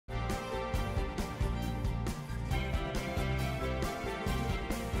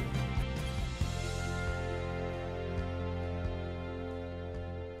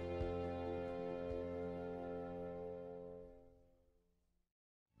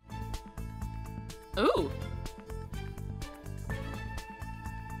Ooh.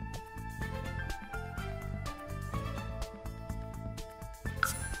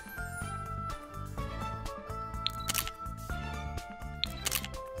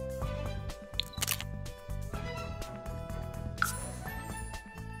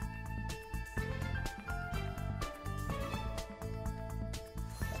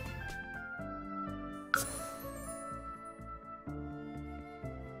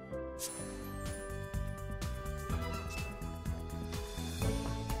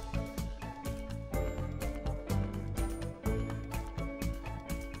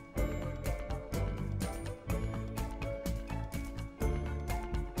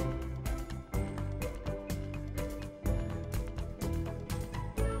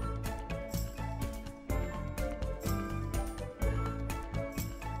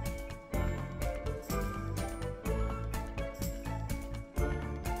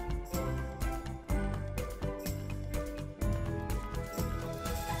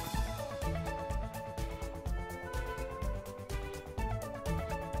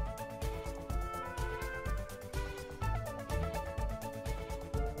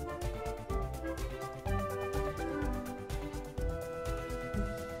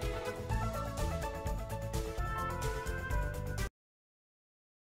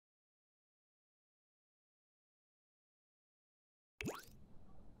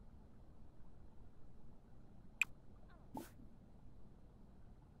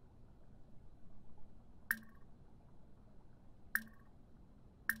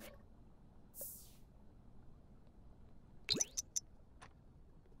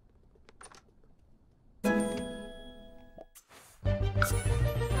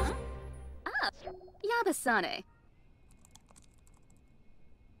 Yabasane.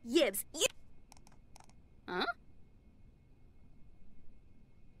 Yibs. Huh?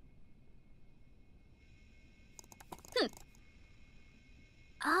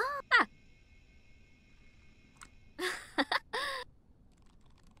 Ah.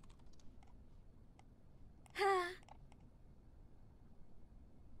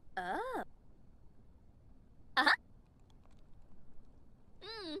 Oh. Uh-huh.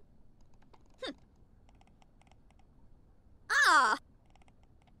 Ah.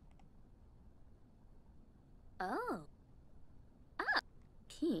 Oh. Ah.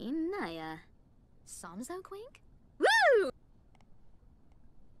 Kinaya. Somzo Quink? Woo!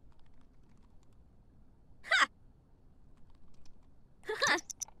 Ha!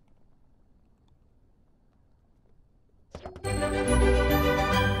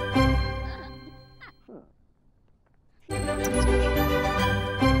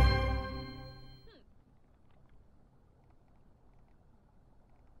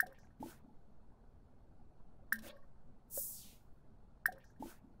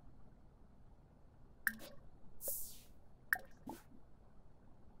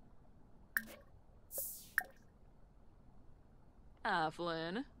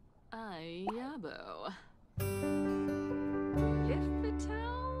 Aflin. Ayabo.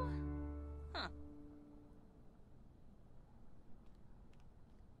 Yiffatel? Huh.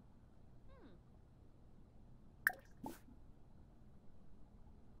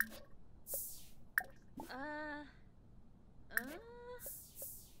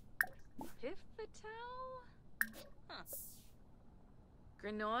 Hiffatel? Huh.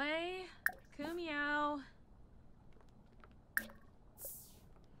 Granoy? Kumiao?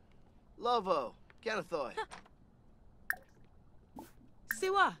 Lovo, Ganathoy.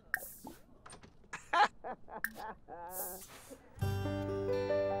 Siwa.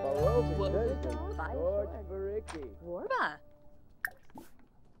 Warba.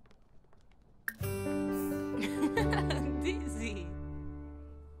 Dizzy.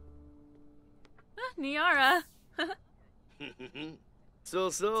 Niara. So.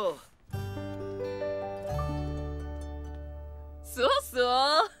 Sul.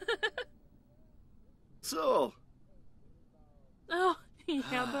 So. Oh,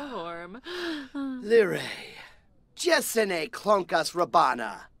 Yabahorm. Lire. Jessene Klonkas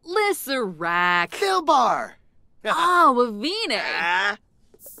Rabana. Lissarak. Filbar. Ah, Wavine. Ah.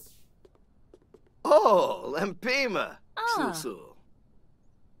 Oh, Lempima. Ah. So.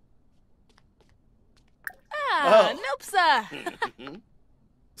 Ah, Oh. Nopsa.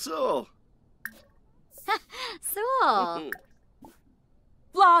 So. Sul.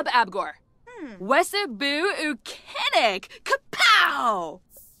 Blob Abgor. Wesabu Ukenik. Kapow.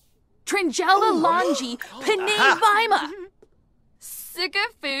 Tringella Longi. Pane Vima.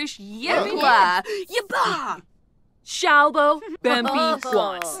 Sikafush Yibla. Yaba. Shalbo Bembi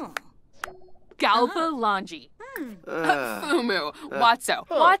Wants. Galba Longi. Fumu. Watso.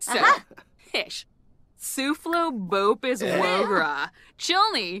 Hish. Suflo Bopis Wogra.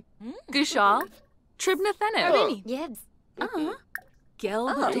 Chilni. Gishal. Tribnathenu. Yibs.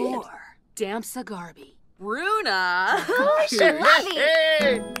 Gelbador. Damsa Garbi. Runa.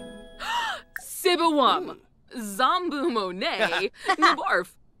 Hey! Sibawum. Zambu Monet.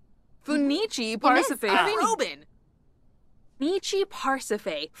 Nabarf. Funichi Parsafe. Robin. Nichi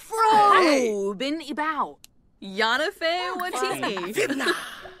Parsafe. Frobin Ibao. Yanafe Watini.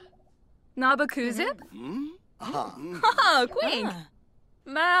 Nabakuzip. Ha, Queen.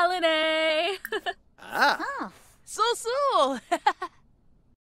 Malinay. Ah. So.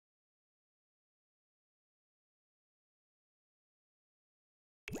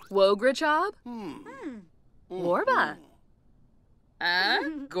 Wograchob. Warba.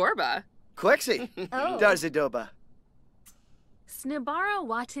 Warba. Gorba. Quexi. Oh. Darzadoba. Snibara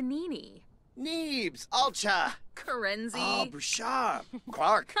Watanini. Neebs. Alcha. Karenzi. Oh, Bouchard.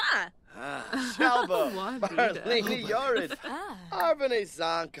 Clark. Ha. Shalbo. Wadida. Barlini Yorid. Arvane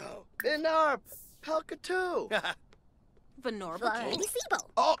Zonko. Binarp. Pelkatu. Venorba. Sibo.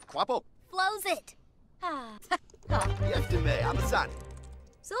 Oh, Quapo. Flows it. Ah. Yeftime. Abasan.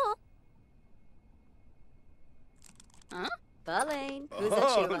 So. Huh? Balain.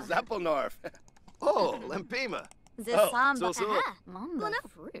 Oh, Zappelnorf. Oh, Lempima. Zisam so. bakaha. Mamba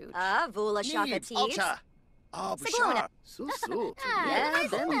fruit. Vula Neebs. shakatis. Alcha. Oh, Sigluna. Bouchard. Susu. Yeah,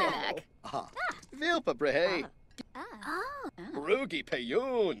 Bimbinek. Vilpa Brehe. Oh. Rugi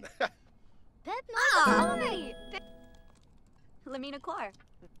Payun. Pep Lamina Quar.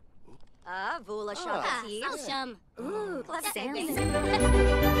 Vula shakatis. Salsham. Ooh, Sammy.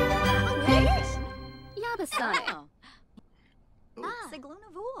 Yabasani. Sigluna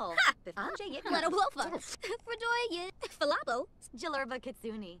Vul. Bifanje Yitna. Lenoblofa. Fredoy Falabo. Jalurba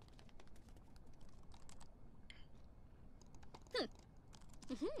Kitsuni.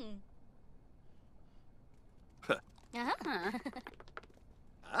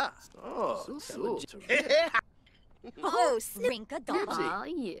 Ah. Oh, Susu. Oh, Rinka Dumba. Oh,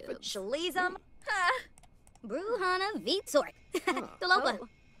 you. Shalizam. Bruhana Vitsort. Dolopa.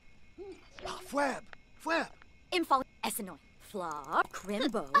 Fweb. Fweb. Info Essenoi. Fla.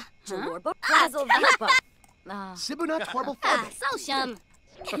 Crimbo. Jalurba. Razzle Vipa. Sibunat Horrible Ah, Fweb. Salsham.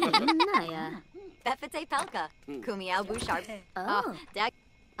 Naya. Befete Pelka. Kumiao Bouchard. Oh. Dag.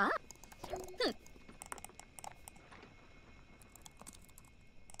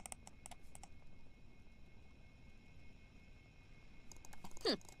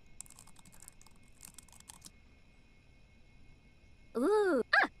 Ooh.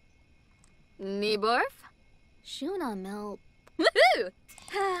 Niborf. Shuna Mel. Woohoo!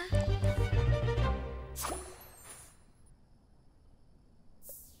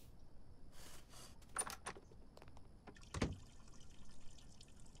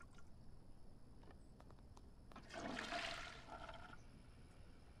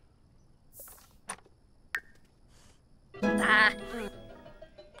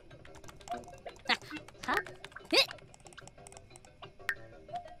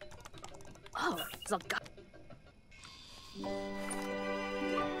 Oh, Zalka.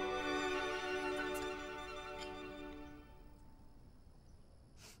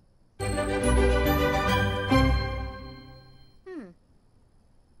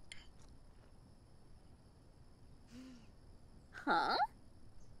 Huh?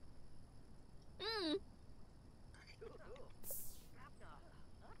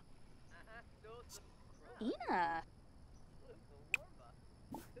 Ina.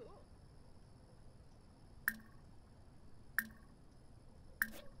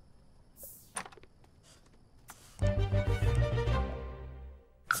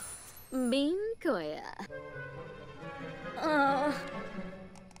 Bean Goya.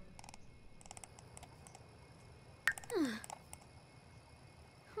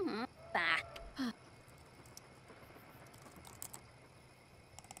 Back.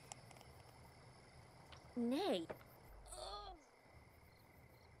 Nay.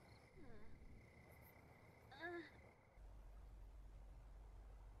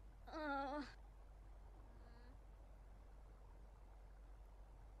 Oh.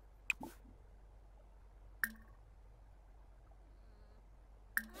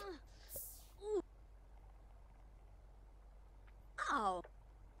 Oh.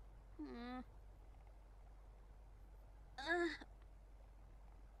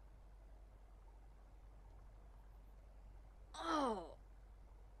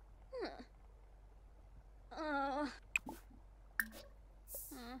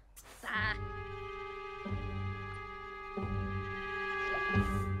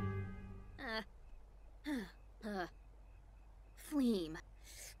 Fleam.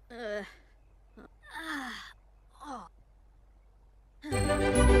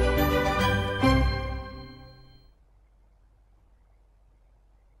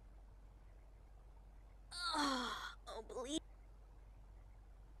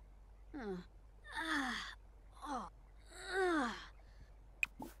 Lovo. Oh.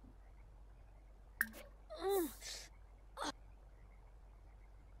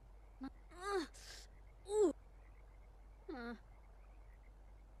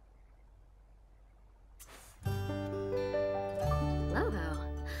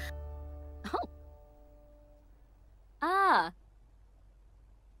 Ah.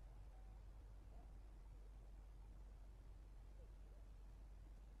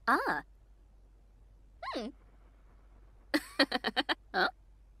 Ah. Huh?